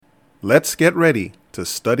Let's get ready to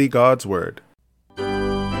study God's Word.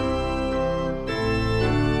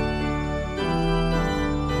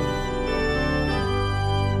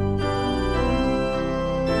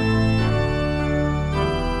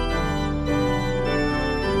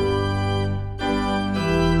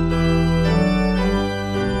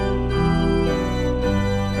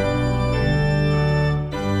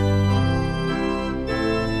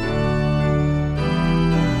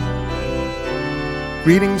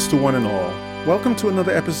 Greetings to one and all. Welcome to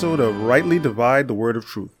another episode of Rightly Divide the Word of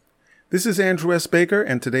Truth. This is Andrew S. Baker,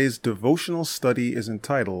 and today's devotional study is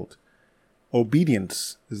entitled,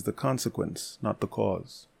 Obedience is the Consequence, Not the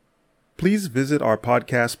Cause. Please visit our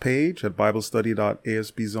podcast page at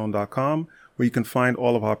biblestudy.asbzone.com, where you can find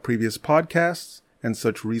all of our previous podcasts and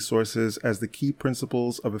such resources as the key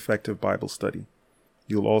principles of effective Bible study.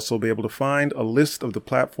 You'll also be able to find a list of the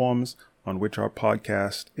platforms on which our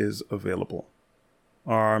podcast is available.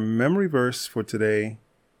 Our memory verse for today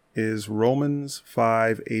is Romans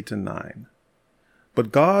 5:8-9.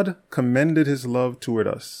 But God commended his love toward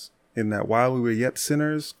us, in that while we were yet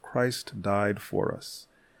sinners, Christ died for us.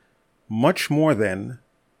 Much more then,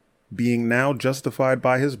 being now justified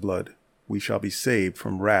by his blood, we shall be saved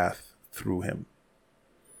from wrath through him.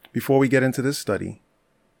 Before we get into this study,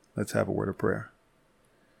 let's have a word of prayer.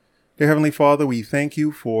 Dear Heavenly Father, we thank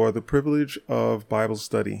you for the privilege of Bible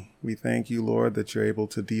study. We thank you, Lord, that you're able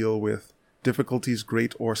to deal with difficulties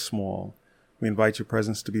great or small. We invite your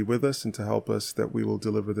presence to be with us and to help us that we will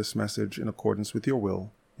deliver this message in accordance with your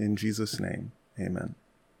will. In Jesus' name, amen.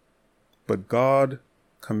 But God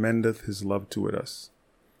commendeth his love toward us.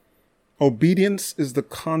 Obedience is the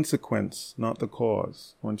consequence, not the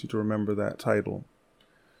cause. I want you to remember that title.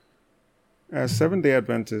 As Seventh-day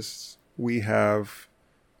Adventists, we have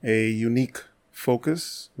a unique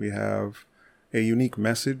focus. We have a unique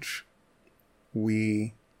message.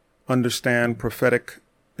 We understand prophetic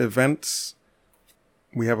events.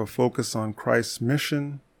 We have a focus on Christ's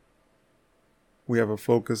mission. We have a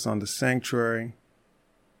focus on the sanctuary.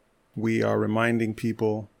 We are reminding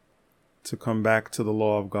people to come back to the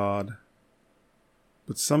law of God.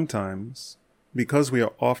 But sometimes, because we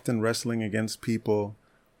are often wrestling against people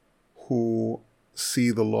who see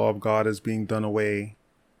the law of God as being done away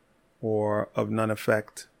or of none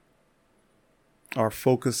effect, our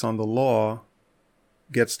focus on the law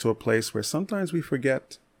gets to a place where sometimes we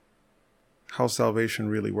forget how salvation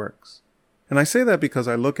really works. And I say that because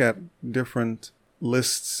I look at different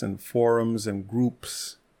lists and forums and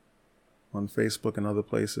groups on Facebook and other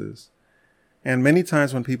places. And many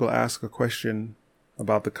times when people ask a question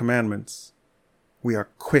about the commandments, we are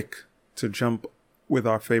quick to jump with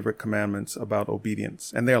our favorite commandments about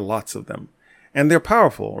obedience. And there are lots of them. And they're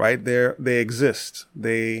powerful, right? They exist.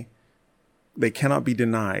 They cannot be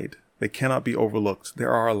denied. They cannot be overlooked.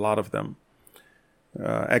 There are a lot of them.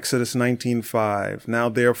 Exodus 19:5. Now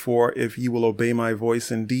therefore, if ye will obey my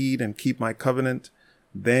voice indeed and keep my covenant,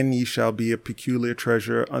 then ye shall be a peculiar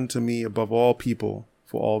treasure unto me above all people,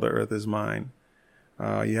 for all the earth is mine.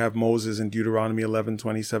 You have Moses in Deuteronomy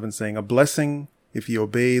 11:27 saying, a blessing if ye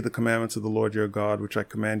obey the commandments of the Lord your God, which I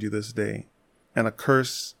command you this day, and a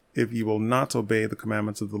curse if you will not obey the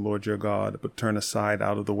commandments of the Lord your God, but turn aside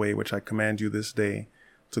out of the way which I command you this day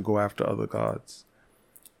to go after other gods.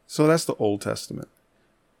 So that's the Old Testament.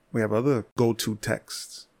 We have other go-to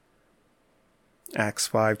texts. Acts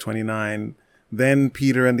 5:29. Then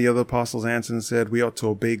Peter and the other apostles answered and said, we ought to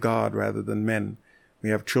obey God rather than men. We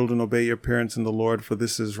have children, obey your parents in the Lord, for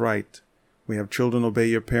this is right. We have children, obey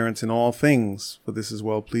your parents in all things, for this is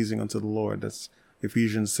well-pleasing unto the Lord. That's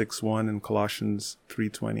Ephesians 6:1 and Colossians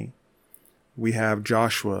 3:20. We have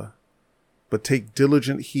Joshua, but take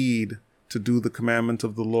diligent heed to do the commandment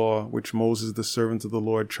of the law, which Moses, the servant of the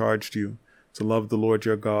Lord, charged you, to love the Lord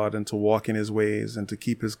your God, and to walk in his ways, and to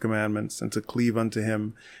keep his commandments, and to cleave unto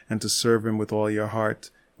him, and to serve him with all your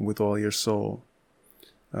heart and with all your soul.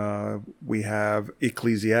 We have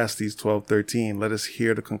Ecclesiastes 12:13. Let us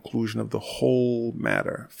hear the conclusion of the whole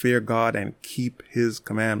matter. Fear God and keep his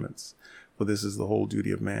commandments, for this is the whole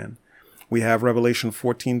duty of man. We have Revelation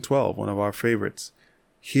 14:12, one of our favorites.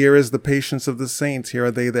 Here is the patience of the saints. Here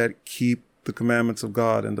are they that keep the commandments of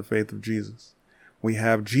God and the faith of Jesus. We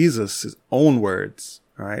have Jesus' own words,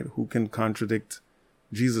 all right? Who can contradict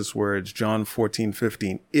Jesus' words? John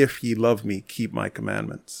 14:15. If ye love me, keep my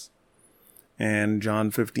commandments. And John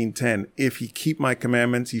 15:10. If ye keep my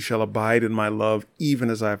commandments, ye shall abide in my love, even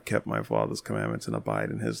as I have kept my Father's commandments and abide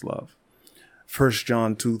in his love. 1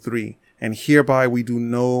 John 2:3. And hereby we do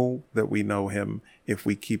know that we know him, if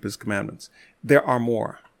we keep his commandments. There are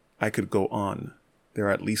more. I could go on. There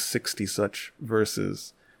are at least 60 such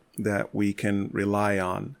verses that we can rely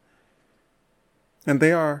on. And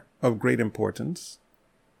they are of great importance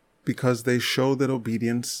because they show that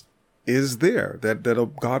obedience is there, that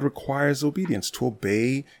God requires obedience. To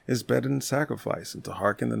obey is better than sacrifice, and to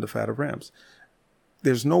hearken than the fat of rams.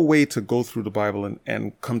 There's no way to go through the Bible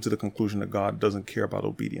and come to the conclusion that God doesn't care about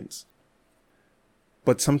obedience.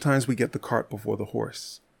 But sometimes we get the cart before the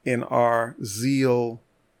horse. In our zeal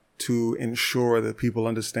to ensure that people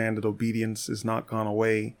understand that obedience is not gone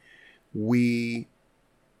away, we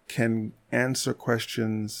can answer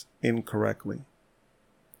questions incorrectly.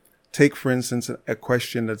 Take, for instance, a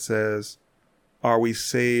question that says, are we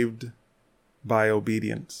saved by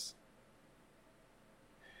obedience?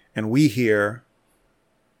 And we hear,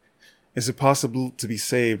 is it possible to be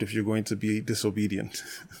saved if you're going to be disobedient?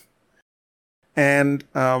 And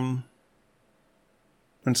so,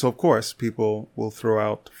 of course, people will throw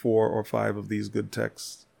out 4 or 5 of these good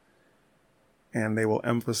texts, and they will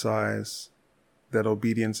emphasize that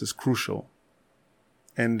obedience is crucial,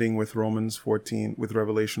 ending with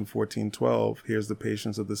Revelation 14:12. Here's the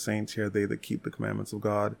patience of the saints, here are they that keep the commandments of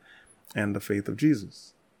God and the faith of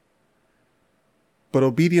Jesus. But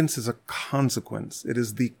obedience is a consequence. It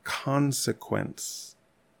is the consequence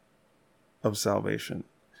of salvation.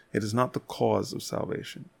 It is not the cause of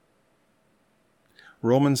salvation.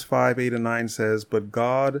 Romans 5:8-9 says, but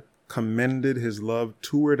God commended his love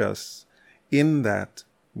toward us in that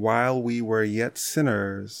while we were yet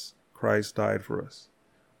sinners, Christ died for us.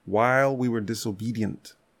 While we were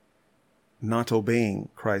disobedient, not obeying,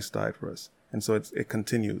 Christ died for us. And so it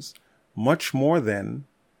continues. Much more then,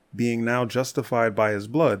 being now justified by his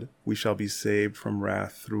blood, we shall be saved from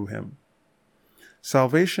wrath through him.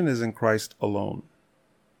 Salvation is in Christ alone.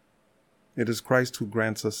 It is Christ who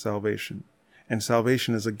grants us salvation. And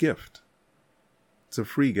salvation is a gift. It's a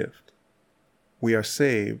free gift. We are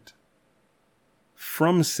saved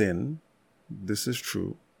from sin. This is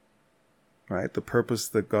true, right? The purpose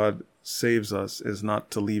that God saves us is not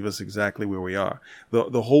to leave us exactly where we are.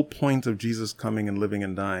 The whole point of Jesus coming and living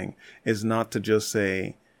and dying is not to just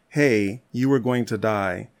say, hey, you were going to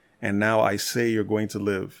die, and now I say you're going to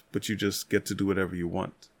live, but you just get to do whatever you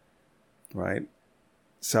want, right?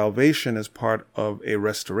 Salvation is part of a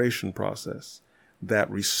restoration process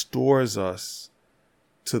that restores us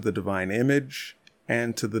to the divine image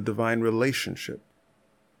and to the divine relationship.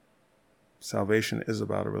 Salvation is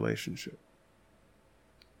about a relationship.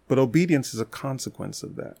 But obedience is a consequence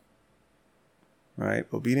of that, right?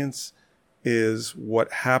 Obedience is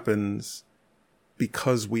what happens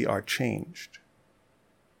because we are changed.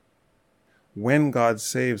 When God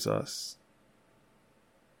saves us,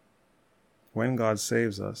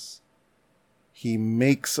 he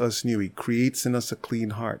makes us new. He creates in us a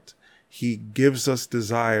clean heart. He gives us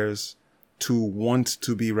desires to want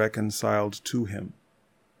to be reconciled to him.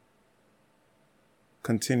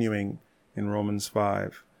 Continuing in Romans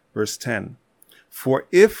 5, verse 10. For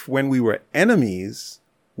if when we were enemies,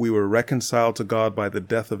 we were reconciled to God by the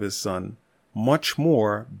death of his Son, much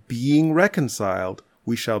more, being reconciled,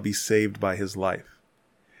 we shall be saved by his life.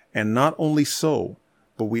 And not only so,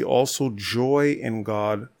 but we also joy in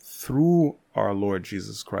God through our Lord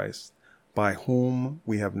Jesus Christ, by whom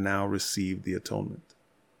we have now received the atonement.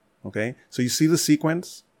 Okay? So you see the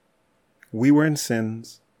sequence? We were in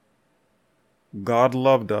sins. God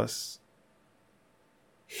loved us.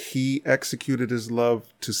 He executed his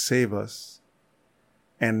love to save us.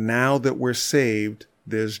 And now that we're saved,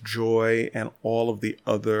 there's joy and all of the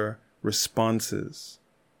other responses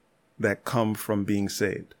that come from being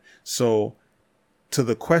saved. So, to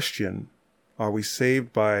the question, are we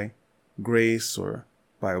saved by grace or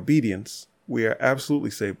by obedience? We are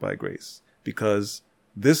absolutely saved by grace, because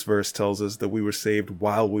this verse tells us that we were saved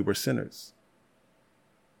while we were sinners.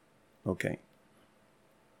 Okay.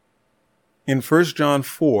 In 1 John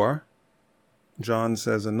 4, John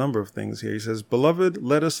says a number of things here. He says, beloved,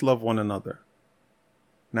 let us love one another.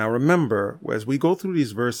 Now remember, as we go through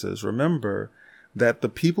these verses, remember that the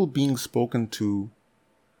people being spoken to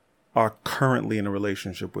are currently in a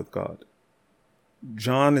relationship with God.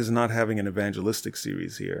 John is not having an evangelistic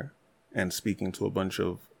series here and speaking to a bunch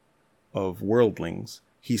of worldlings.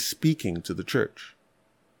 He's speaking to the church.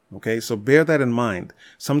 Okay, so bear that in mind.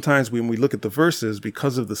 Sometimes when we look at the verses,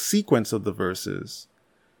 because of the sequence of the verses,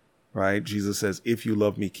 right, Jesus says, if you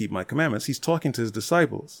love me, keep my commandments. He's talking to his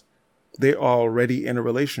disciples. They're already in a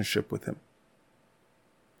relationship with him.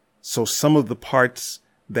 So some of the parts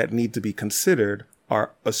that need to be considered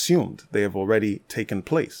are assumed. They have already taken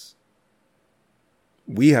place.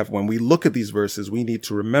 When we look at these verses, we need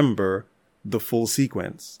to remember the full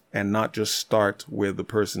sequence and not just start where the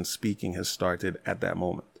person speaking has started at that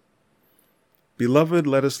moment. Beloved,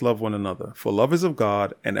 let us love one another, for love is of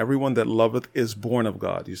God, and everyone that loveth is born of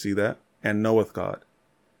God. You see that? And knoweth God.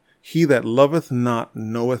 He that loveth not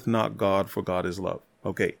knoweth not God, for God is love.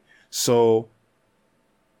 Okay, so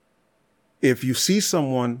if you see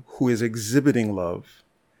someone who is exhibiting love,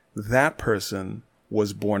 that person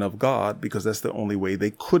was born of God, because that's the only way they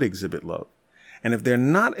could exhibit love. And if they're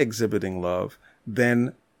not exhibiting love,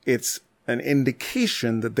 then it's an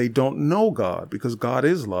indication that they don't know God, because God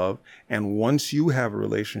is love. And once you have a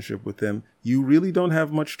relationship with him, you really don't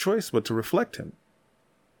have much choice but to reflect him.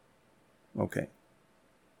 Okay.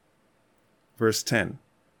 Verse 10.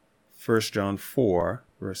 1 John 4,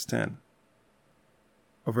 verse 10.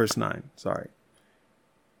 Or verse 9, sorry.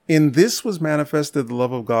 In this was manifested the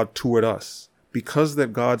love of God toward us, because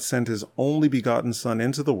that God sent his only begotten Son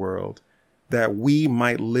into the world, that we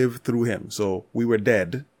might live through him. So we were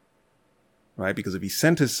dead, right? Because if he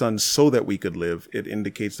sent his Son so that we could live, it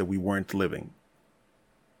indicates that we weren't living.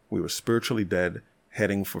 We were spiritually dead,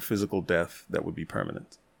 heading for physical death that would be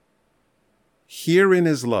permanent. Herein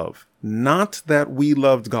is love, not that we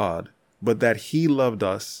loved God, but that he loved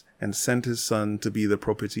us and sent his Son to be the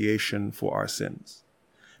propitiation for our sins.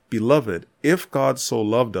 Beloved, if God so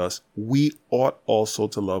loved us, we ought also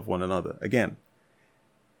to love one another. Again,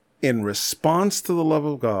 in response to the love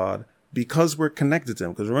of God, because we're connected to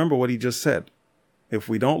him. Because remember what he just said. If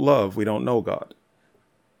we don't love, we don't know God.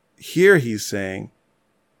 Here he's saying,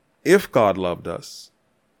 if God loved us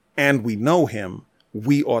and we know him,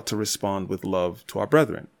 we ought to respond with love to our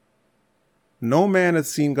brethren. No man hath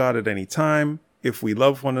seen God at any time. If we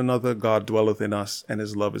love one another, God dwelleth in us, and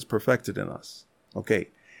his love is perfected in us. Okay.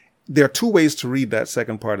 There are two ways to read that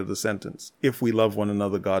second part of the sentence. If we love one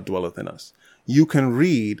another, God dwelleth in us. You can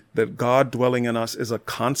read that God dwelling in us is a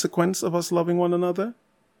consequence of us loving one another.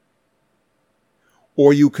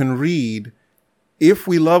 Or you can read, if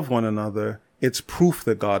we love one another, it's proof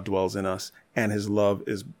that God dwells in us and his love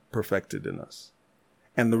is perfected in us.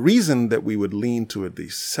 And the reason that we would lean to the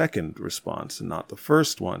second response and not the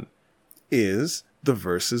first one is the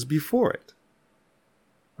verses before it,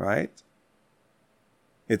 right?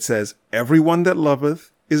 It says, everyone that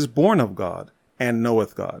loveth is born of God and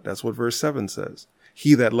knoweth God. That's what verse 7 says.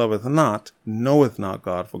 He that loveth not knoweth not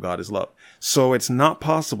God, for God is love. So it's not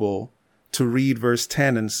possible to read verse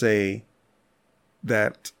 10 and say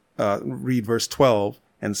that, read verse 12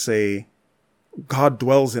 and say, God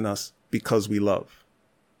dwells in us because we love.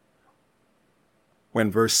 When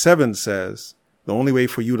verse 7 says, the only way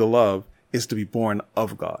for you to love is to be born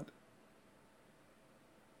of God.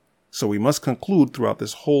 So we must conclude throughout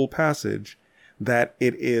this whole passage that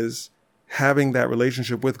it is having that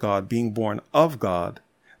relationship with God, being born of God,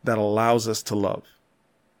 that allows us to love.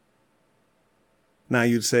 Now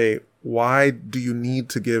you'd say, why do you need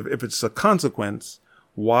to give, if it's a consequence,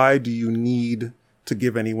 why do you need to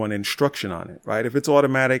give anyone instruction on it, right? If it's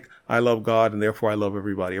automatic, I love God and therefore I love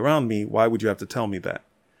everybody around me, why would you have to tell me that?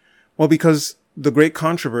 Well, because the great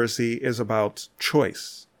controversy is about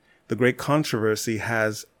choice. The great controversy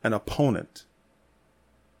has an opponent,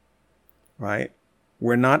 right?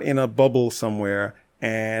 We're not in a bubble somewhere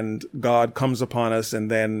and God comes upon us and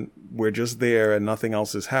then we're just there and nothing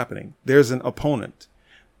else is happening. There's an opponent.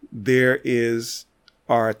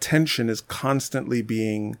 Our attention is constantly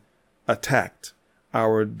being attacked.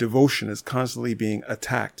 Our devotion is constantly being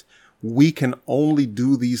attacked. We can only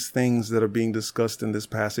do these things that are being discussed in this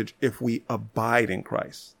passage if we abide in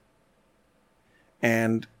Christ.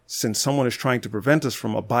 And since someone is trying to prevent us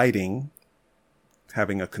from abiding,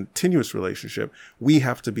 having a continuous relationship, we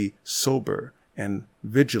have to be sober and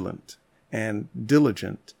vigilant and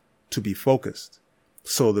diligent to be focused.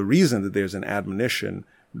 So the reason that there's an admonition,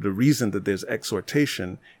 the reason that there's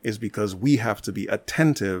exhortation is because we have to be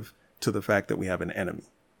attentive to the fact that we have an enemy.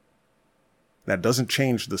 That doesn't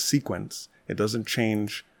change the sequence. It doesn't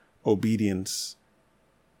change obedience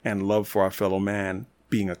and love for our fellow man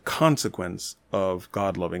being a consequence of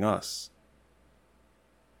God loving us.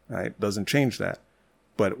 Right? It doesn't change that.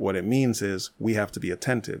 But what it means is we have to be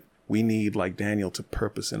attentive. We need, like Daniel, to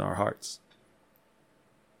purpose in our hearts.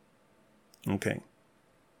 Okay.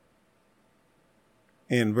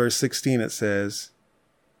 In verse 16 it says,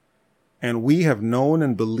 and we have known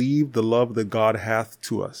and believed the love that God hath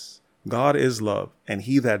to us. God is love, and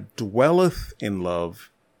he that dwelleth in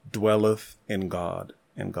love dwelleth in God,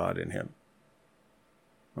 and God in him.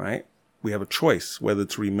 Right? We have a choice whether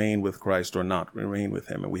to remain with Christ or not remain with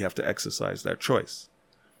him, and we have to exercise that choice.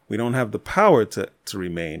 We don't have the power to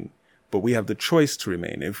remain, but we have the choice to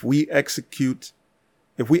remain. If we exercise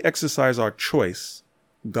our choice,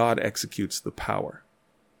 God executes the power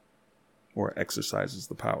or exercises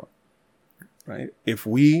the power. right? If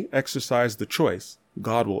we exercise the choice,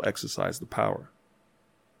 God will exercise the power.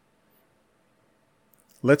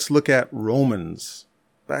 Let's look at Romans.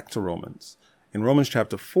 Back to Romans. In Romans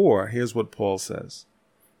chapter 4, here's what Paul says.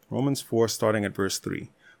 Romans 4, starting at verse 3.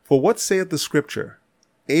 For what saith the scripture?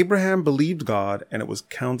 Abraham believed God, and it was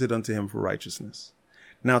counted unto him for righteousness.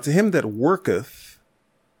 Now to him that worketh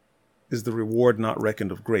is the reward not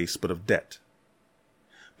reckoned of grace, but of debt.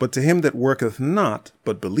 But to him that worketh not,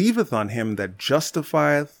 but believeth on him that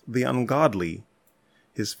justifieth the ungodly,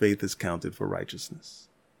 his faith is counted for righteousness.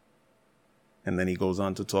 And then he goes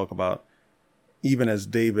on to talk about, even as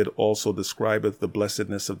David also describeth the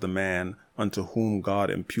blessedness of the man unto whom God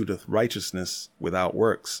imputeth righteousness without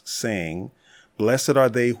works, saying, Blessed are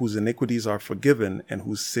they whose iniquities are forgiven and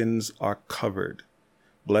whose sins are covered.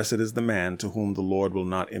 Blessed is the man to whom the Lord will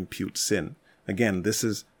not impute sin. Again,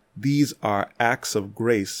 these are acts of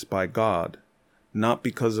grace by God, not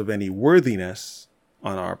because of any worthiness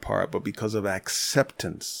on our part, but because of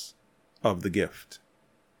acceptance of the gift.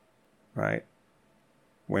 Right?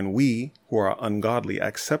 When we, who are ungodly,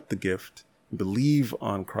 accept the gift, believe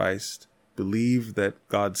on Christ, believe that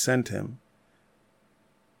God sent him,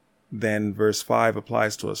 then verse 5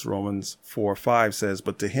 applies to us. Romans 4:5 says,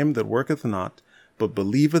 But to him that worketh not, but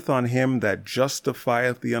believeth on him that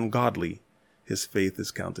justifieth the ungodly, his faith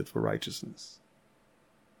is counted for righteousness.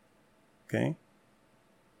 Okay?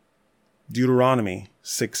 Deuteronomy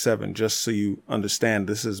 6:7, just so you understand,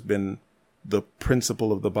 this has been the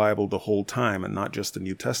principle of the Bible the whole time and not just a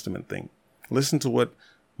New Testament thing. Listen to what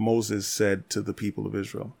Moses said to the people of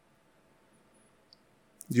Israel.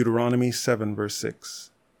 Deuteronomy 7, verse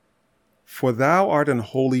 6. For thou art an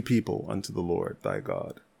holy people unto the Lord thy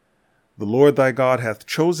God. The Lord thy God hath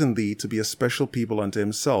chosen thee to be a special people unto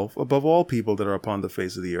himself above all people that are upon the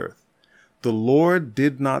face of the earth. The Lord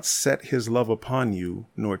did not set his love upon you,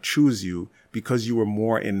 nor choose you, because you were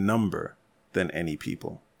more in number than any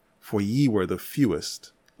people. For ye were the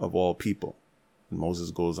fewest of all people. And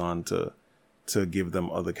Moses goes on to give them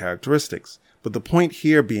other characteristics. But the point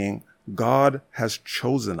here being, God has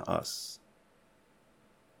chosen us.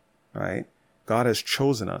 Right? God has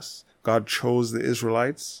chosen us. God chose the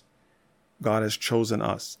Israelites. God has chosen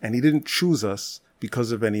us. And he didn't choose us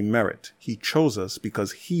because of any merit. He chose us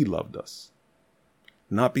because he loved us.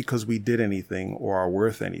 Not because we did anything or are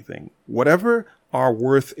worth anything. Whatever our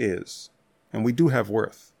worth is, and we do have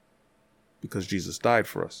worth because Jesus died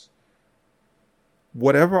for us.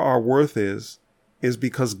 Whatever our worth is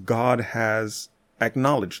because God has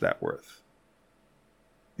acknowledged that worth.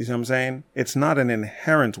 You see what I'm saying? It's not an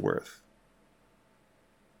inherent worth.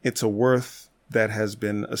 It's a worth that has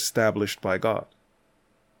been established by God.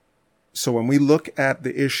 So when we look at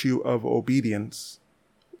the issue of obedience,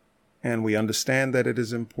 and we understand that it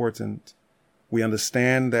is important, we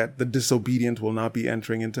understand that the disobedient will not be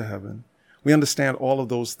entering into heaven. We understand all of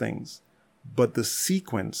those things, but the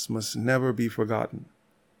sequence must never be forgotten.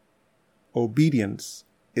 Obedience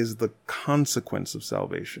is the consequence of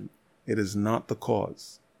salvation. It is not the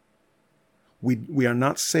cause. We are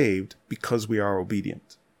not saved because we are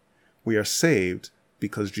obedient. We are saved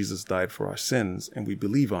because Jesus died for our sins and we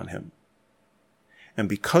believe on him. And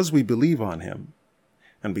because we believe on him,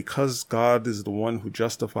 and because God is the one who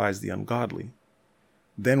justifies the ungodly,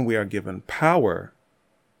 then we are given power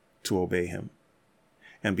to obey him.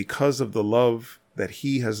 And because of the love that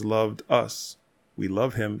he has loved us, we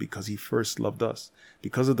love him because he first loved us.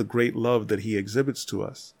 Because of the great love that he exhibits to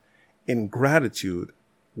us, in gratitude,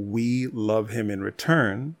 we love him in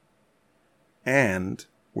return, and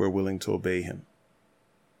we're willing to obey him.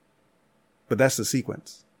 But that's the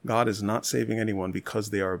sequence. God is not saving anyone because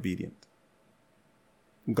they are obedient.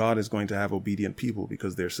 God is going to have obedient people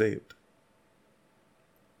because they're saved.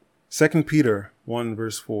 2 Peter 1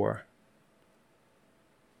 verse 4.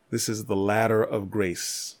 This is the ladder of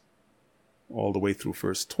grace all the way through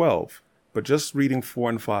verse 12. But just reading 4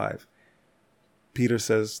 and 5, Peter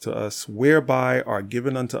says to us, whereby are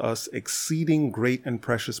given unto us exceeding great and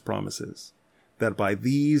precious promises, that by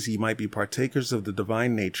these ye might be partakers of the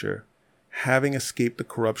divine nature, having escaped the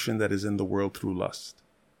corruption that is in the world through lust.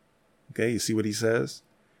 Okay, you see what he says?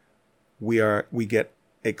 We get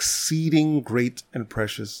exceeding great and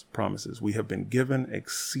precious promises. We have been given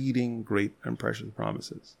exceeding great and precious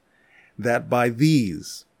promises. That by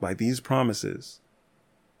these promises,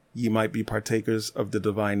 ye might be partakers of the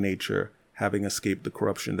divine nature, having escaped the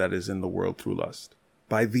corruption that is in the world through lust.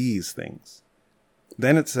 By these things.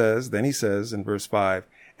 Then he says in verse 5,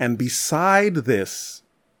 and beside this,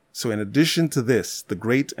 so in addition to this, the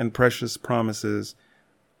great and precious promises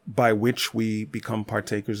by which we become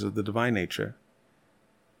partakers of the divine nature.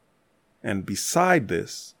 And beside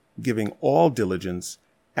this, giving all diligence,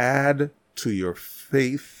 add to your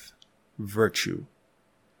faith virtue,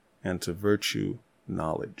 and to virtue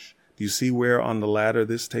knowledge. Do you see where on the ladder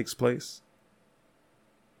this takes place?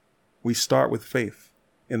 We start with faith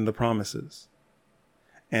in the promises.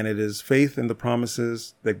 And it is faith in the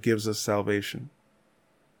promises that gives us salvation.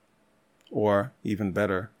 Or, even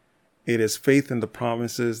better, it is faith in the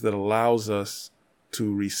promises that allows us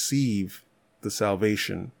to receive the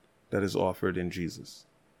salvation that is offered in Jesus.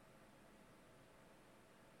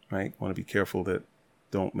 Right? Want to be careful that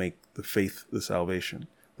don't make the faith the salvation.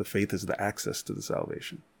 The faith is the access to the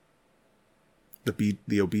salvation.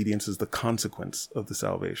 The obedience is the consequence of the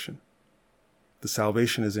salvation. The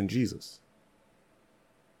salvation is in Jesus.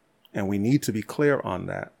 And we need to be clear on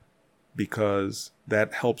that because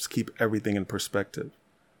that helps keep everything in perspective.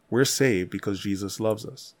 We're saved because Jesus loves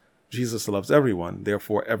us. Jesus loves everyone.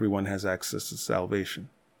 Therefore, everyone has access to salvation.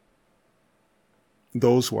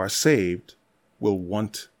 Those who are saved will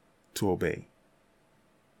want to obey.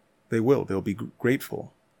 They will. They'll be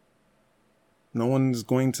grateful. No one's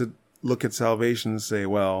going to look at salvation and say,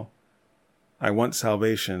 well, I want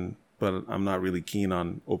salvation, but I'm not really keen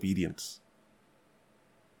on obedience.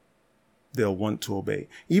 They'll want to obey.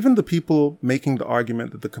 Even the people making the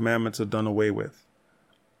argument that the commandments are done away with,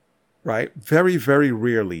 right? Very, very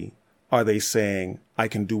rarely are they saying, I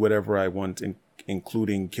can do whatever I want,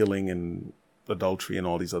 including killing and adultery and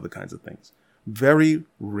all these other kinds of things. Very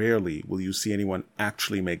rarely will you see anyone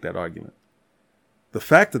actually make that argument. The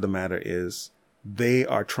fact of the matter is they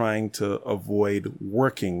are trying to avoid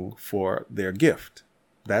working for their gift.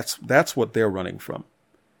 That's what they're running from.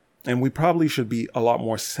 And we probably should be a lot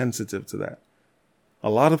more sensitive to that.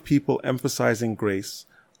 A lot of people emphasizing grace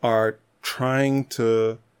are trying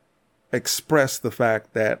to express the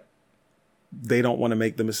fact that they don't want to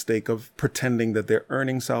make the mistake of pretending that they're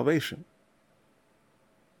earning salvation.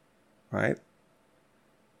 Right?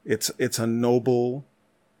 It's a noble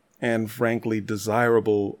and frankly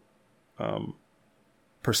desirable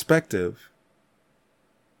perspective.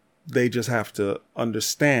 They just have to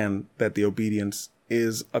understand that the obedience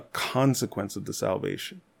is a consequence of the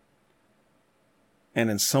salvation. And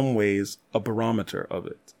in some ways, a barometer of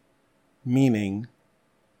it. Meaning,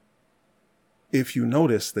 if you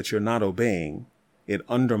notice that you're not obeying, it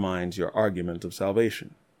undermines your argument of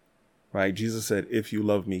salvation. Right? Jesus said, if you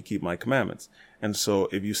love me, keep my commandments. And so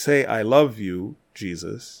if you say, I love you,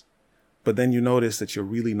 Jesus, but then you notice that you're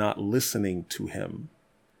really not listening to him,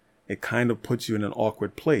 it kind of puts you in an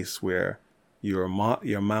awkward place where your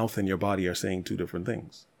mouth and your body are saying two different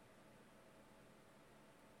things.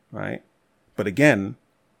 Right? But again,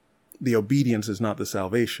 the obedience is not the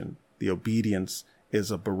salvation. The obedience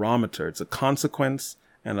is a barometer. It's a consequence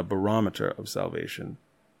and a barometer of salvation.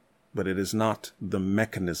 But it is not the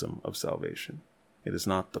mechanism of salvation. It is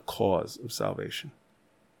not the cause of salvation.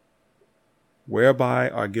 Whereby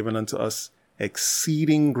are given unto us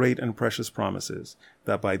exceeding great and precious promises,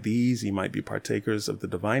 that by these ye might be partakers of the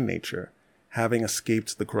divine nature, having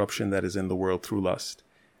escaped the corruption that is in the world through lust.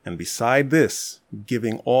 And beside this,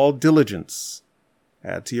 giving all diligence,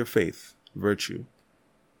 add to your faith virtue,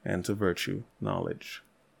 and to virtue knowledge.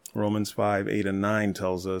 Romans 5:8-9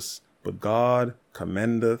 tells us, but God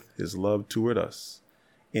commendeth his love toward us,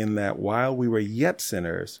 in that while we were yet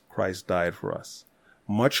sinners, Christ died for us.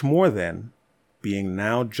 Much more then, being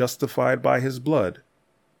now justified by his blood,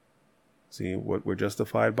 see what we're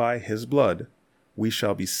justified by? His blood, we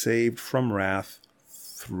shall be saved from wrath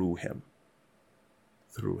through him.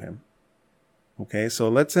 Through him. Okay, so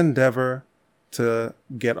let's endeavor to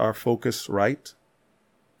get our focus right.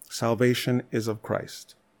 Salvation is of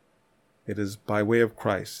Christ. It is by way of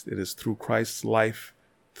Christ. It is through Christ's life,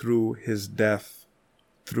 through his death,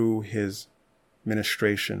 through his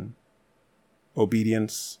ministration.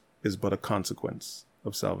 Obedience is but a consequence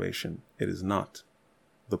of salvation. It is not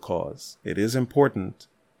the cause. It is important,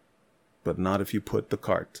 but not if you put the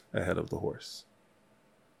cart ahead of the horse.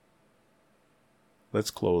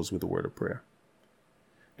 Let's close with a word of prayer.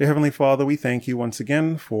 Dear Heavenly Father, we thank you once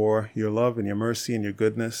again for your love and your mercy and your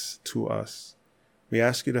goodness to us. We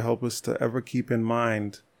ask you to help us to ever keep in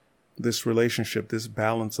mind this relationship, this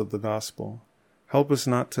balance of the gospel. Help us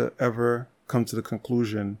not to ever come to the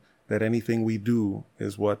conclusion that anything we do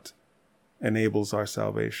is what enables our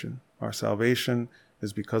salvation. Our salvation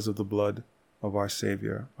is because of the blood of our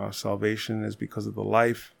Savior. Our salvation is because of the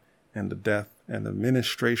life and the death and the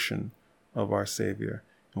ministration of our Savior.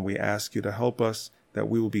 And we ask you to help us that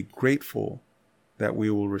we will be grateful, that we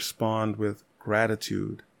will respond with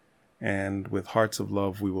gratitude, and with hearts of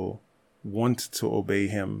love we will want to obey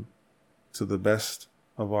him to the best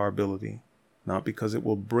of our ability, not because it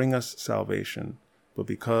will bring us salvation, but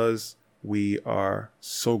because we are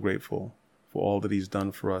so grateful for all that he's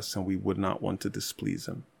done for us, and we would not want to displease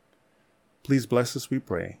him. Please bless us, we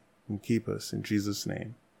pray, and keep us. In Jesus'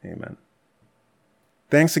 name, amen.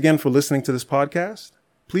 Thanks again for listening to this podcast.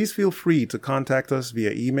 Please feel free to contact us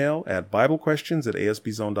via email at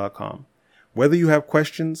biblequestions@asbzone.com. Whether you have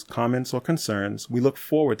questions, comments, or concerns, we look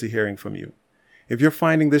forward to hearing from you. If you're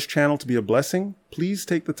finding this channel to be a blessing, please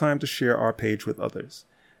take the time to share our page with others,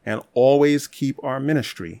 and always keep our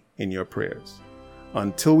ministry in your prayers.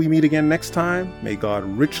 Until we meet again next time, may God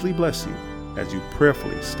richly bless you as you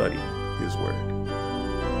prayerfully study his word.